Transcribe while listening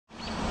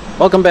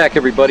Welcome back,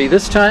 everybody.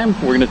 This time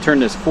we're going to turn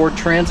this Ford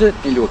Transit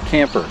into a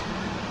camper.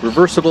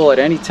 Reversible at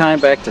any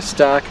time back to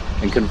stock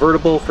and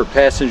convertible for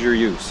passenger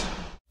use.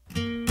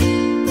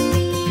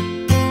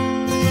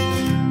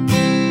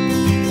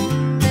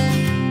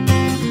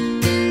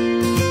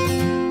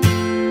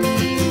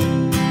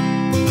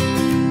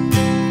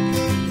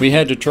 We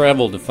had to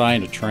travel to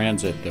find a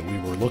Transit that we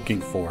were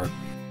looking for.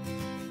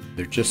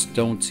 There just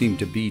don't seem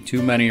to be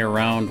too many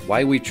around.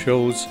 Why we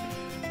chose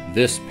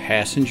this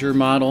passenger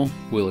model,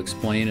 we'll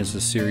explain as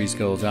the series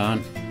goes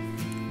on.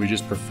 We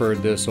just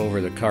preferred this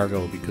over the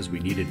cargo because we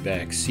needed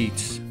back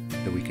seats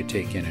that we could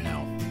take in and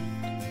out.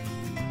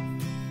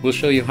 We'll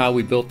show you how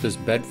we built this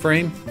bed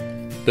frame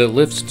that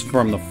lifts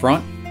from the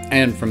front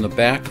and from the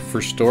back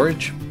for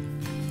storage,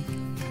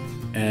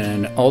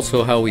 and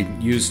also how we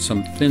used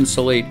some thin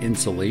slate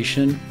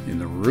insulation in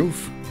the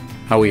roof,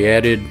 how we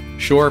added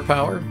shore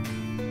power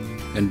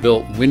and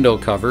built window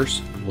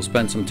covers. We'll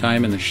spend some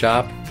time in the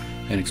shop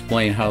and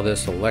explain how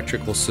this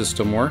electrical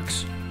system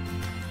works,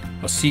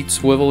 a seat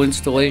swivel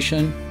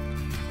installation,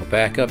 a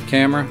backup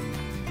camera,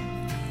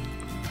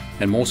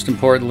 and most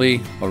importantly,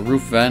 a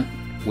roof vent,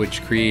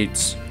 which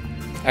creates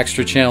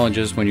extra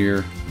challenges when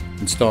you're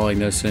installing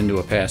this into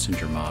a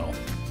passenger model.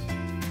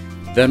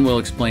 Then we'll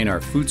explain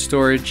our food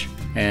storage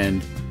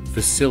and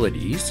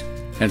facilities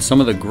and some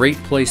of the great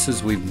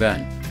places we've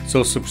been.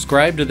 So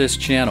subscribe to this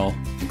channel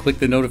and click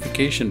the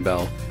notification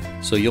bell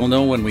so you'll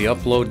know when we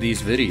upload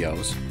these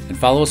videos, and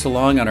follow us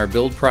along on our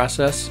build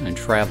process and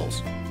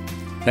travels.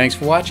 Thanks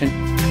for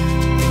watching.